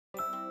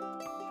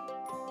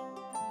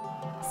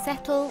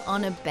Settle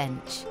on a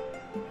bench.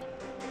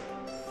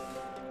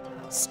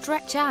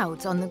 Stretch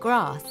out on the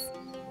grass.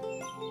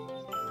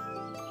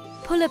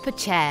 Pull up a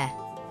chair.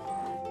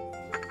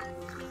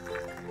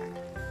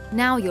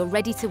 Now you're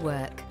ready to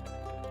work.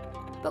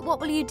 But what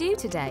will you do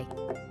today?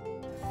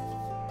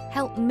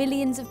 Help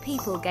millions of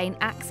people gain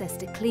access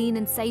to clean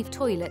and safe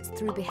toilets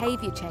through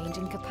behaviour change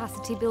and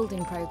capacity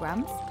building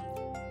programmes?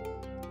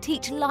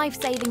 Teach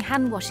life-saving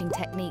hand-washing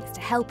techniques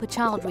to help a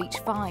child reach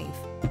 5.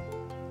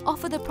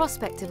 Offer the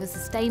prospect of a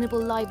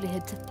sustainable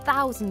livelihood to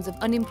thousands of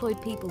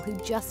unemployed people who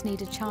just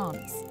need a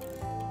chance.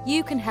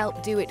 You can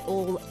help do it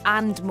all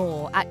and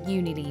more at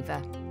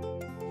Unilever.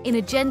 In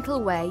a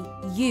gentle way,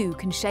 you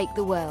can shake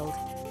the world.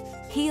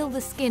 Heal the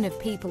skin of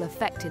people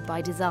affected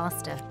by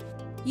disaster.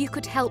 You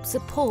could help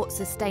support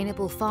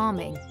sustainable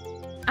farming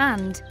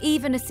and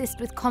even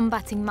assist with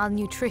combating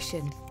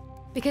malnutrition.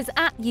 Because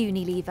at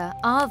Unilever,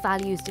 our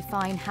values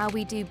define how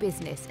we do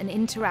business and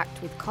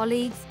interact with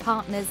colleagues,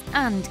 partners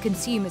and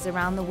consumers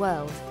around the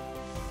world.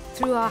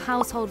 Through our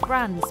household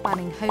brands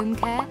spanning home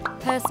care,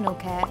 personal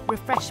care,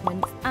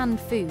 refreshments and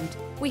food,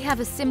 we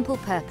have a simple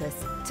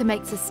purpose: to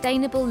make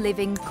sustainable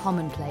living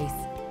commonplace.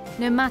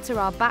 No matter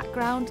our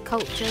background,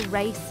 culture,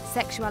 race,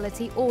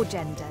 sexuality or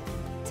gender,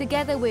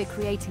 together we're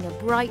creating a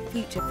bright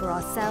future for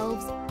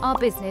ourselves, our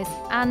business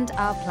and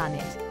our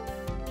planet.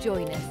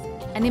 Join us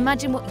and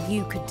imagine what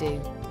you could do.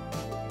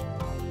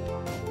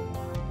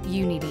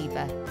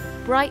 Unilever.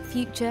 Bright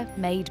future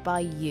made by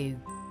you.